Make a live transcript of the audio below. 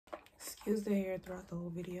Use the hair throughout the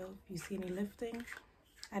whole video. If you see any lifting,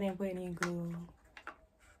 I didn't put any glue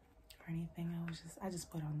or anything. I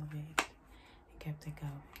just put on the wig and kept it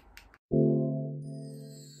going.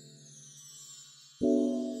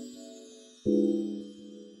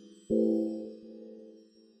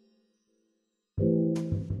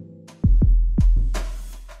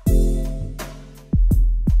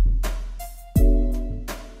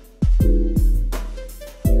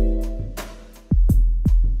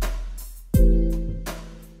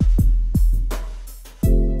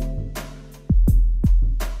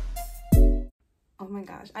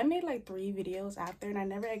 Gosh, I made like 3 videos after and I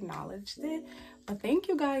never acknowledged it, but thank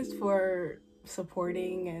you guys for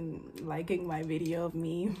supporting and liking my video of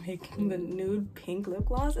me making the nude pink lip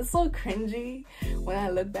gloss. It's so cringy when I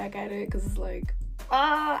look back at it because it's like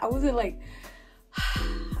I was like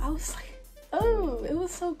oh, it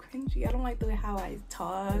was so cringy. I don't like the way how I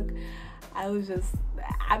talk.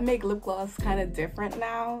 I make lip gloss kind of different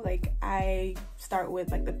now. Like I start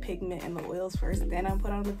with like the pigment and the oils first, then I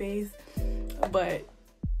put on the base. But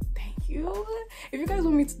thank you. If you guys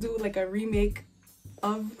want me to do like a remake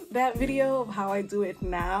of that video of how I do it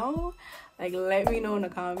now, like let me know in the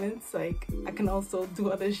comments. Like I can also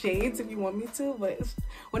do other shades if you want me to, but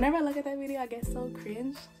whenever I look at that video I get so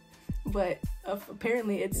cringe. But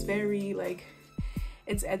apparently it's very like,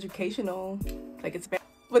 it's educational, like it's very,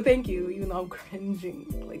 but thank you, even though I'm cringing.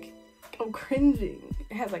 Like I'm cringing.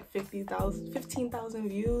 It has like 15,000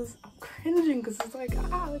 views. I'm cringing because it's like,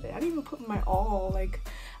 I didn't even put my all. Like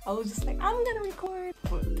I was just like, I'm gonna record.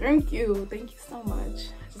 But thank you so much.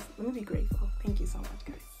 Let me be grateful. Thank you so much,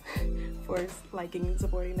 guys, for liking and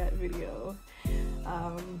supporting that video.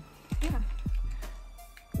 Yeah.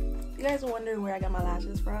 You guys are wondering where I got my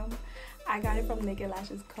lashes from. I got it from Naked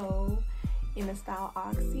Lashes Co. in the style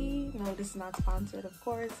Oxy. No, this is not sponsored, of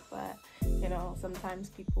course, but you know, sometimes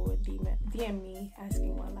people would DM me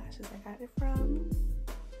asking what lashes I got it from.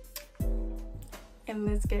 And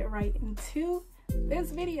let's get right into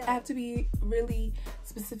this video. I have to be really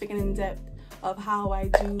specific and in depth of how I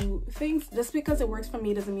do things. Just because it works for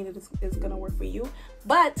me doesn't mean it's gonna work for you.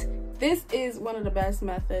 But this is one of the best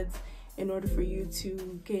methods in order for you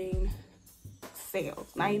to gain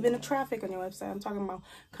sales, not even the traffic on your website. I'm talking about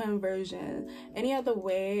conversion. Any other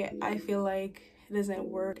way, I feel like it doesn't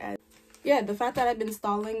work. Yeah, the fact that I've been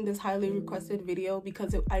stalling this highly requested video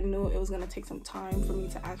because I knew it was gonna take some time for me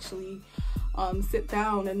to actually sit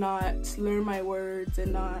down and not slur my words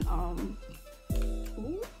and not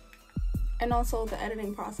and also the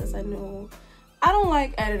editing process. I knew I don't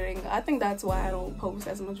like editing. I think that's why I don't post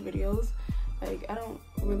as much videos. Like I don't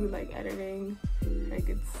really like editing. Like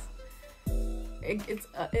it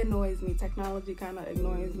annoys me. Technology kind of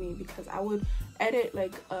annoys me because I would edit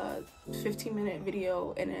like a 15-minute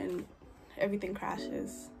video and then everything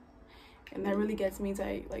crashes, and that really gets me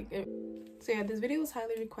tight. So yeah, this video was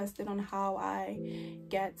highly requested on how I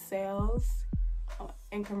get sales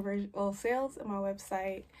and conversion, well, sales on my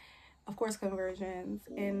website, of course conversions,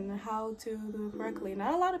 and how to do it correctly.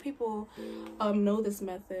 Not a lot of people know this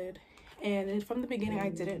method, and from the beginning I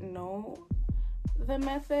didn't know the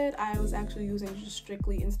method. I was actually using just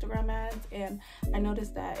strictly Instagram ads, and I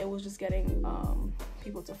noticed that it was just getting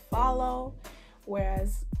people to follow,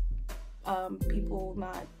 whereas people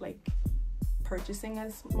not like purchasing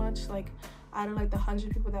as much. Like out of like the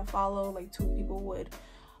 100 people that follow, like 2 people would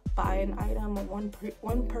buy an item, or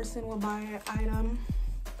one person would buy an item.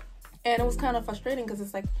 And it was kind of frustrating because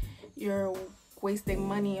it's like you're wasting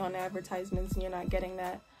money on advertisements and you're not getting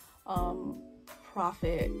that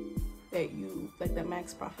profit that you like, the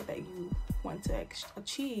max profit that you want to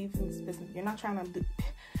achieve in this business. You're not trying to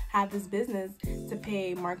have this business to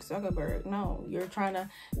pay Mark Zuckerberg. No, you're trying to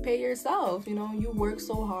pay yourself. You know, you work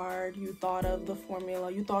so hard, you thought of the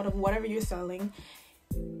formula, you thought of whatever you're selling,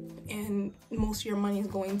 and most of your money is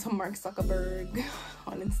going to Mark Zuckerberg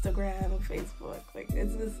on Instagram and Facebook. Like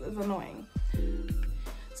it's annoying.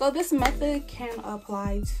 So this method can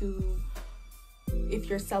apply to if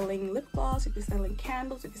you're selling lip gloss, if you're selling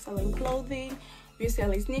candles, if you're selling clothing, if you're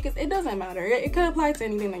selling sneakers. It doesn't matter. It could apply to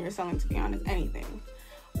anything that you're selling, to be honest. Anything,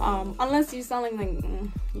 unless you're selling like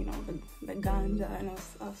you know, the ganja and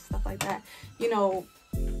stuff like that. You know,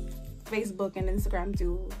 Facebook and Instagram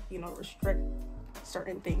do, you know, restrict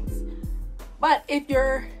certain things. But if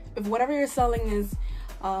whatever you're selling is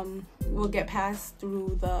will get passed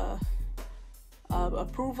through the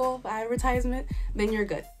approval of advertisement, then you're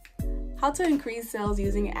good. How to increase sales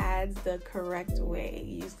using ads the correct way,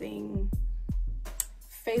 using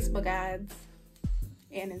Facebook ads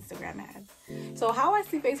and Instagram ads. So how I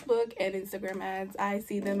see Facebook and Instagram ads, I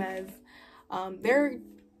see them as they're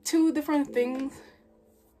 2 different things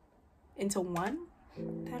into one.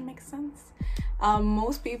 That makes sense.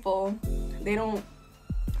 Most people,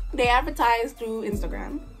 they advertise through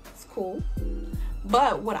Instagram. It's cool.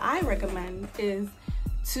 But what I recommend is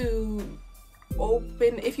to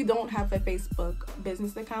open, if you don't have a Facebook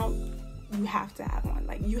business account, you have to have one.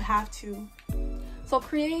 Like, you have to. So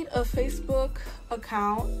create a Facebook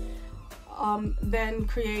account, then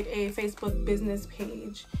create a Facebook business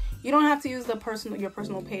page. You don't have to use your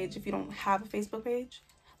personal page if you don't have a Facebook page.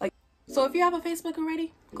 So if you have a Facebook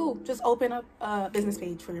already, cool. Just open up a business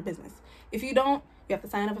page for your business. If you don't, you have to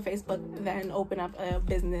sign up for Facebook, then open up a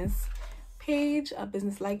business page, a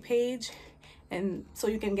business-like page, and so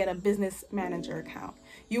you can get a business manager account.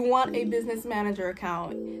 You want a business manager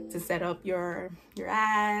account to set up your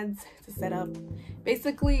ads, to set up,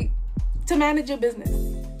 basically, to manage your business.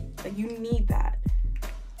 Like, you need that.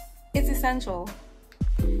 It's essential.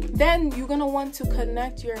 Then you're gonna want to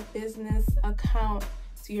connect your business account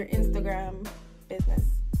to your Instagram business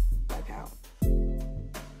account.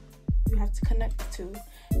 You have to connect the two.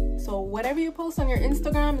 So whatever you post on your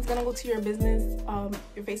Instagram is gonna go to your business,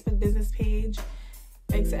 your Facebook business page,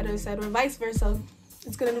 etc., etc., vice versa.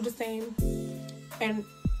 It's gonna do the same. And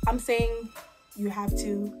I'm saying you have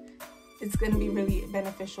to. It's gonna be really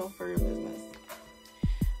beneficial for your business.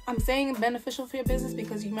 I'm saying beneficial for your business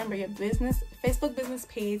because you remember your business Facebook business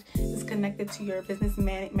page is connected to your business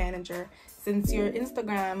manager. Since your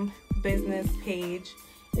Instagram business page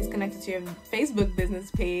is connected to your Facebook business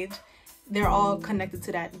page, they're all connected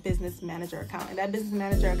to that business manager account. And that business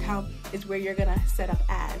manager account is where you're gonna set up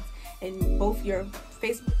ads. And both your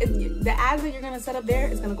the ads that you're gonna set up there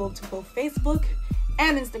is gonna go to both Facebook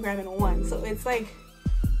and Instagram in one. So it's like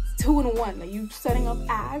 2 in 1. Like, you setting up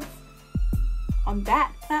ads on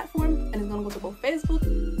that platform, and it's gonna go to both Facebook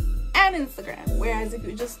and Instagram. Whereas if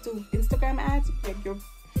you just do Instagram ads, like you're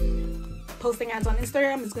posting ads on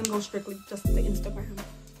Instagram, it's gonna go strictly just to Instagram.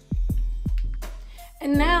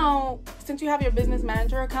 And now, since you have your business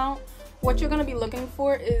manager account, what you're gonna be looking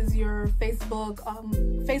for is your Facebook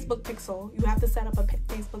pixel. You have to set up a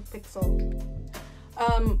Facebook pixel.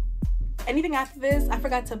 Anything after this, I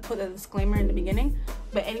forgot to put a disclaimer in the beginning,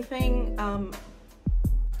 but anything, I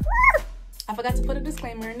forgot to put a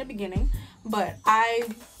disclaimer in the beginning, but I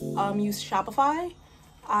use Shopify.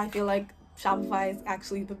 I feel like Shopify is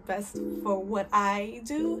actually the best for what I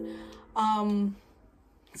do.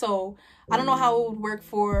 So I don't know how it would work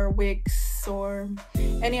for Wix or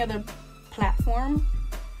any other platform,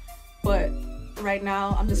 but right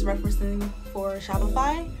now I'm just referencing for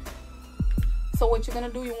Shopify. So what you're gonna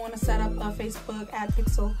do, you want to set up a Facebook ad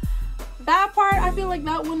pixel. That part, I feel like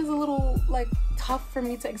that one is a little like tough for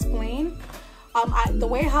me to explain. The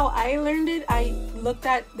way how I learned it, I looked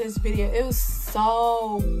at this video. It was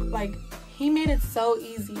so, like, he made it so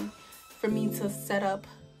easy for me to set up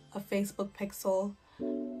a Facebook pixel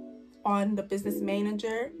on the business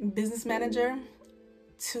manager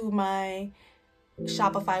to my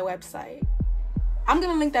Shopify website. I'm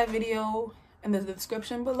gonna link that video in the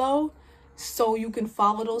description below so you can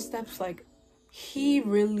follow those steps. Like, he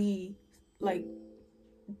really like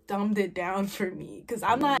dumbed it down for me, because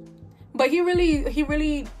I'm not, but he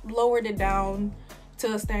really lowered it down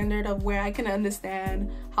to a standard of where I can understand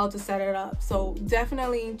how to set it up. So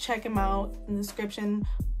definitely check him out in the description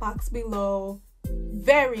box below.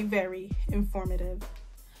 Very, very informative.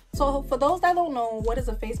 So for those that don't know, what is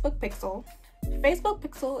a Facebook pixel? Facebook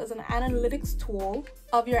pixel is an analytics tool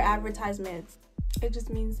of your advertisements. It just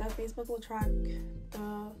means that Facebook will track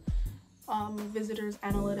the visitors'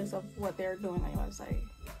 analytics of what they're doing on your website.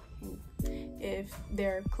 If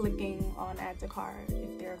they're clicking on add to cart,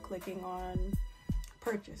 if they're clicking on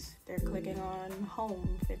purchase, they're clicking on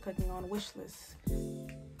home, if they're clicking on wish list.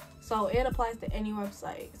 So it applies to any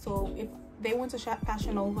website. So if they went to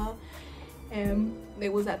Fashion Nova and they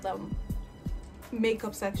was at the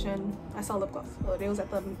makeup section, I saw lip gloss, so they was at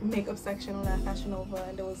the makeup section on that Fashion Nova,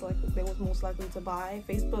 and they was most likely to buy.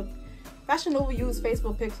 Fashion Nova used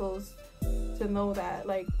Facebook pixels to know that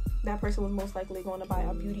like that person was most likely going to buy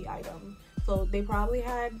a beauty item. So they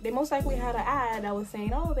most likely had an ad that was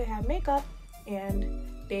saying, oh, they have makeup, and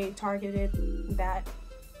they targeted that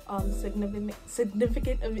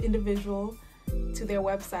significant individual to their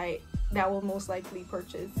website that will most likely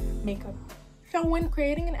purchase makeup. So when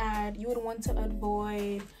creating an ad, you would want to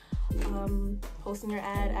avoid posting your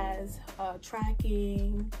ad as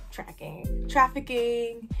trafficking,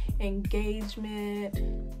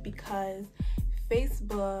 engagement, because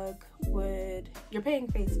you're paying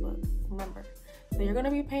Facebook, remember. So you're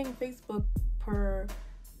gonna be paying Facebook per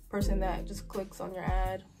person that just clicks on your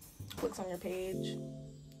ad, clicks on your page.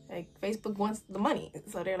 Like, Facebook wants the money,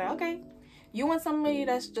 so they're like, okay, You want somebody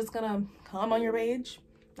that's just gonna come on your page,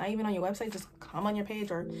 not even on your website, just come on your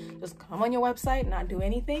page, or just come on your website, not do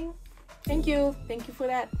anything. Thank you for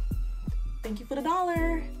that. Thank you for the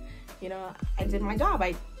 $1. You know, I did my job.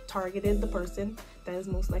 I targeted the person that is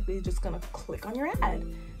most likely just gonna click on your ad.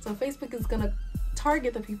 So Facebook is gonna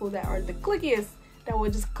target the people that are the clickiest, that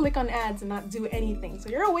will just click on ads and not do anything. So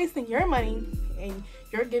you're wasting your money and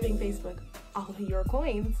you're giving Facebook all of your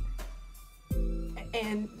coins,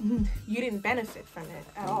 and you didn't benefit from it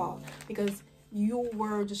at all, because you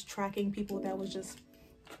were just tracking people that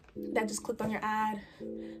just clicked on your ad,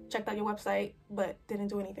 checked out your website, but didn't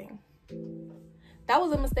do anything. That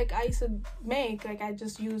was a mistake I used to make. Like, I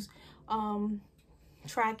just use I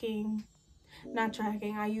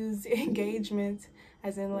use engagement,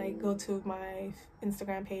 as in like go to my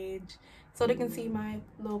Instagram page so they can see my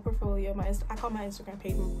little portfolio. I call my Instagram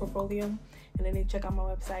page my portfolio, and then they check out my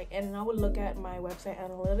website, and I would look at my website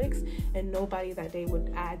analytics, and nobody that day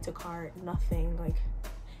would add to cart, nothing. Like,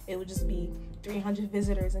 it would just be 300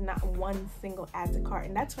 visitors and not one single add to cart.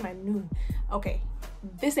 And that's when I knew, okay,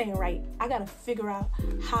 this ain't right. I gotta figure out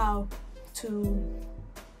how to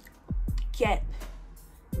get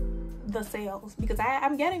the sales, because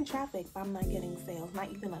I'm getting traffic, but I'm not getting sales, not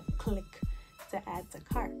even a click to add to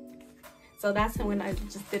cart. So that's when I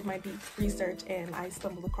just did my deep research, and I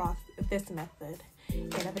stumbled across this method,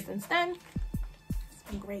 and ever since then, it's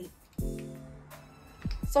been great.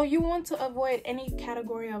 So you want to avoid any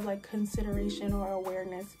category of like consideration or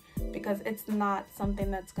awareness, because it's not something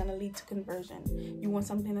that's going to lead to conversion. You want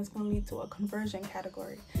something that's going to lead to a conversion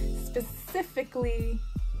category, specifically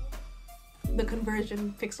the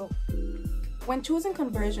conversion pixel. When choosing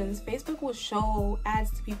conversions, Facebook will show ads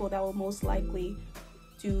to people that will most likely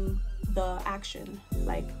do the action,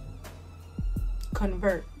 like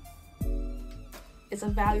convert. It's a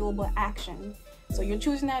valuable action. So you're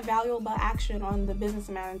choosing that valuable action on the business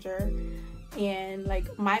manager, and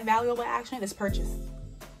like my valuable action is purchase.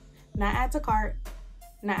 Not add to cart,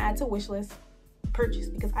 not add to wish list, purchase,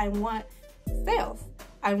 because I want sales.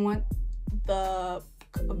 I want the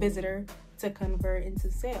visitor to convert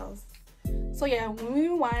into sales. So yeah, when we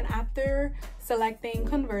rewind, after selecting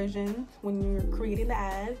conversion, when you're creating the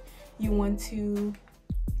ad, you want to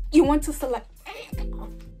select,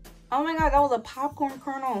 oh my god, that was a popcorn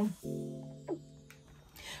kernel.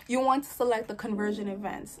 You want to select the conversion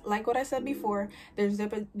events. Like what I said before, there's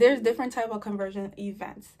different type of conversion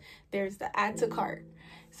events. There's the add to cart.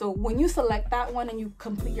 So when you select that one and you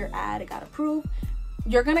complete your ad, it got approved,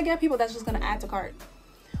 you're gonna get people that's just gonna add to cart.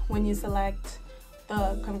 When you select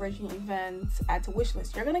the conversion events, add to wish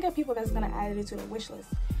list, you're gonna get people that's gonna add it to the wish list.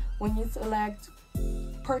 When you select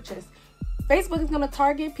purchase, Facebook is gonna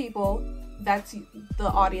target people, that's the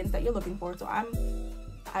audience that you're looking for. So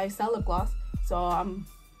I sell lip gloss, so I'm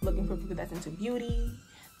looking for people that's into beauty,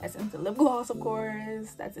 that's into lip gloss, of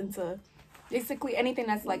course, that's into basically anything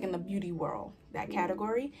that's like in the beauty world, that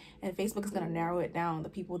category. And Facebook is gonna narrow it down, the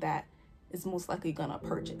people that is most likely gonna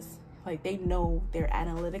purchase. Like, they know their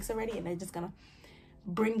analytics already, and they're just gonna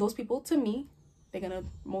bring those people to me. They're gonna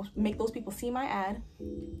make those people see my ad,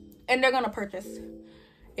 and they're gonna purchase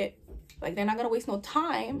it. Like, they're not gonna waste no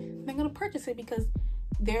time. They're gonna purchase it because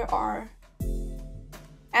there are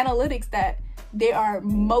analytics that they are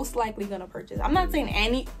most likely gonna purchase. I'm not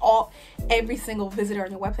saying every single visitor on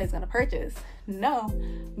your website is gonna purchase. No,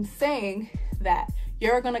 I'm saying that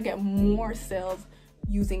you're gonna get more sales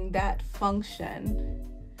using that function,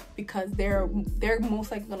 because they're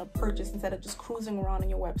most likely gonna purchase instead of just cruising around on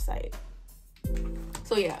your website.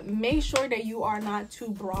 So yeah, make sure that you are not too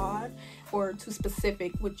broad or too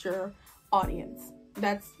specific with your audience.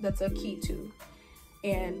 That's a key too.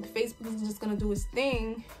 And Facebook is just gonna do its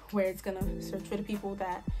thing, where it's gonna search for the people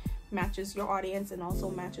that matches your audience and also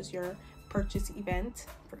matches your conversion event.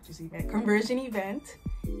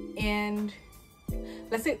 And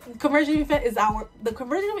let's say conversion event is the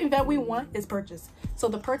conversion event we want is purchase. So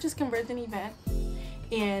the purchase conversion event,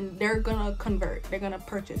 and they're gonna convert, they're gonna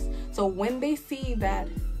purchase. So when they see that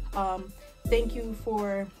thank you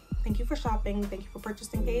for shopping, thank you for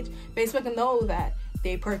purchasing page, Facebook will know that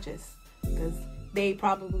they purchased, because they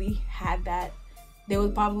probably had that. They were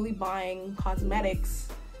probably buying cosmetics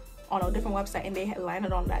on a different website, and they had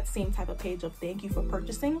landed on that same type of page of thank you for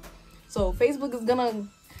purchasing. So Facebook is gonna,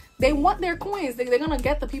 they want their coins. They're gonna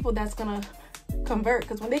get the people that's gonna convert,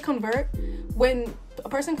 because when a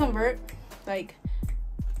person convert, like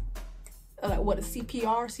what a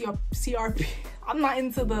CRP. I'm not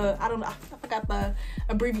into I forgot the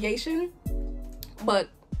abbreviation, but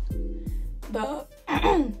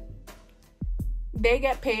they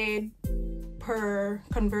get paid per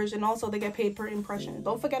conversion. Also, they get paid per impression.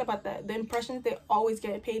 Don't forget about that. The impressions, they always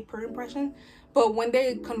get paid per impression, but when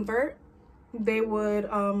they convert, they would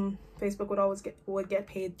Facebook would get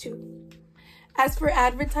paid too. As for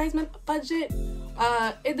advertisement budget,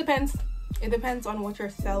 it depends on what you're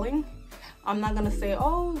selling. I'm not gonna say,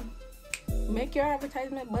 oh, make your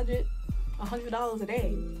advertisement budget $100 a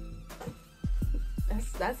day.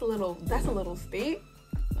 That's a little steep,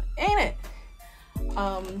 ain't it?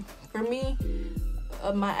 For me,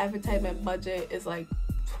 my advertisement budget is like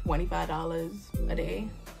 $25 a day.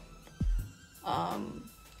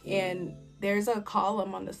 And there's a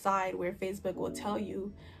column on the side where Facebook will tell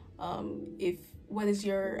you what is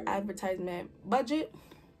your advertisement budget,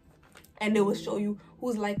 and they will show you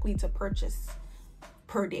who's likely to purchase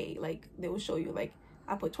per day. Like, they will show you, like,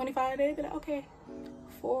 I put 25 a day, but okay,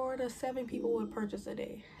 4 to 7 people would purchase a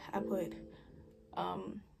day. I put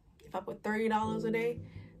if I put $30 a day,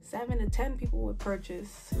 7 to 10 people would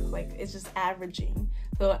purchase. Like, it's just averaging.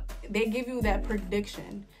 So they give you that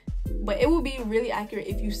prediction, but it will be really accurate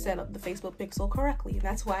if you set up the Facebook pixel correctly.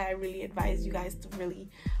 That's why I really advise you guys to really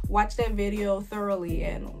watch that video thoroughly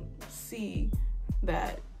and see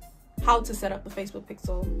that how to set up the Facebook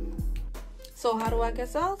pixel. So how do I get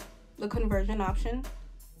sales? The conversion option,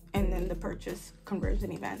 and then the purchase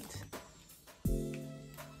conversion event.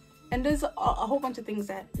 And there's a whole bunch of things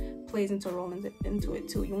that plays into it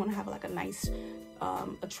too. You want to have like a nice,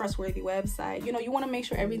 a trustworthy website. You know, you want to make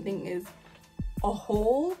sure everything is a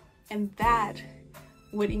whole, and that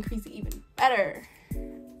would increase it even better.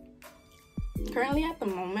 Currently, at the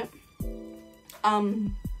moment,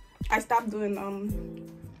 I stopped doing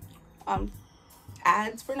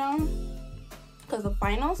ads for now because of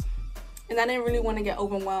finals, and I didn't really want to get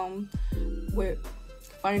overwhelmed with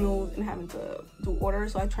finals and having to do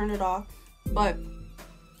orders, so I turned it off. But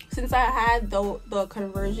since I had the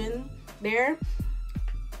conversion there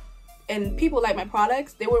and people like my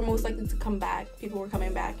products, they were most likely to come back. People were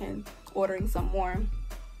coming back and ordering some more,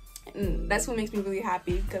 and that's what makes me really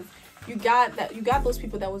happy, because you got those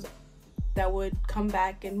people that would come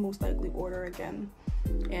back and most likely order again,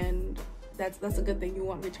 and that's a good thing. You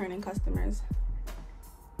want returning customers.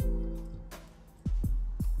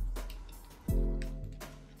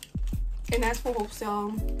 And as for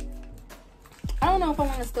wholesale, I don't know if I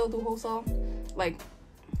want to still do wholesale, like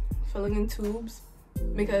filling in tubes,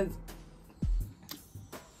 because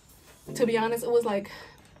to be honest, it was like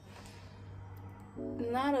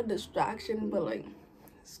not a distraction, but like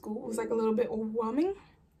school was like a little bit overwhelming.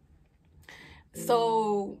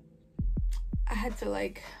 So I had to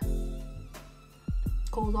like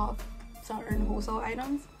close off certain wholesale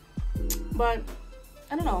items. But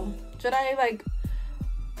I don't know, should I like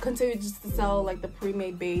continue just to sell like the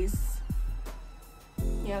pre-made base?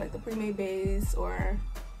 Yeah, like the pre-made base, or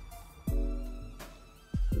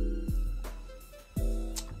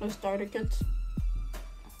the starter kits.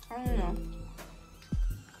 I don't know.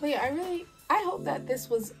 But yeah, I hope that this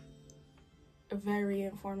was very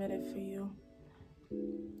informative for you.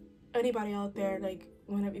 Anybody out there, like,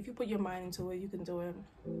 if you put your mind into it, you can do it.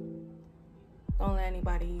 Don't let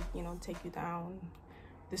anybody, take you down,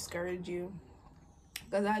 discourage you.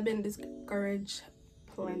 Because I've been discouraged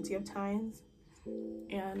plenty of times,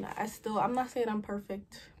 and I'm not saying I'm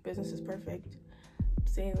perfect. Business is perfect. I'm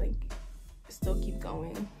saying, like, still keep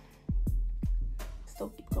going.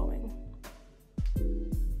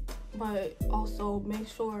 But also make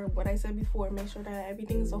sure, what I said before, make sure that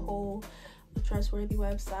everything's a whole, a trustworthy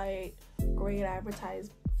website, great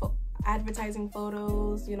advertising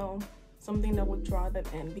photos, something that would draw them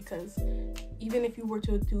in. Because even if you were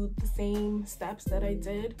to do the same steps that I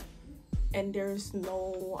did and there's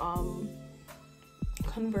no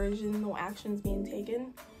conversion, no actions being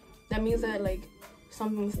taken, that means that like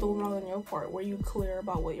something's still wrong on your part. Were you clear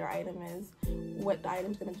about what your item is, what the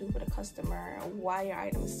item's gonna do for the customer, why your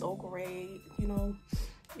item is so great?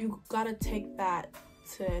 You gotta take that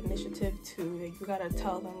to initiative too. You gotta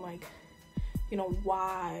tell them, like,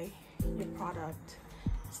 why your product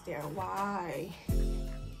is there, why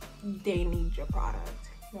they need your product.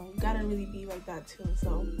 You gotta really be like that too.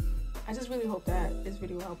 So I just really hope that this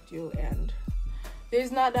video helped you, and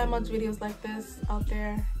there's not that much videos like this out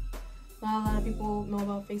there. Not a lot of people know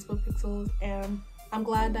about Facebook pixels, and I'm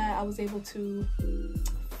glad that I was able to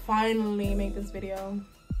finally make this video.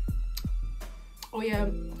 Oh yeah,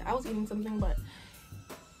 I was eating something, but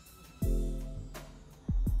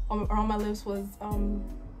around my lips was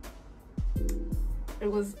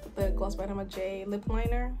it was the Gloss by Damaj lip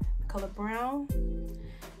liner, color brown.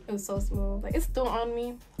 It was so smooth. Like, it's still on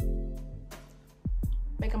me,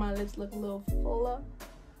 making my lips look a little fuller.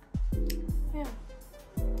 Yeah.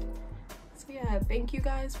 So yeah, thank you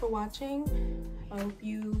guys for watching. I hope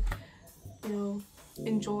you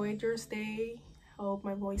enjoyed your stay. I hope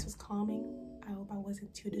my voice was calming. I hope I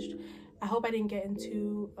wasn't too I hope I didn't get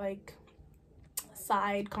into like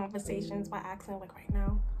side conversations by accident like right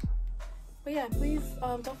now. But yeah, please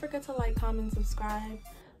don't forget to like, comment, subscribe.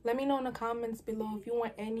 Let me know in the comments below if you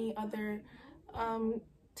want any other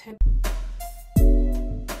tips.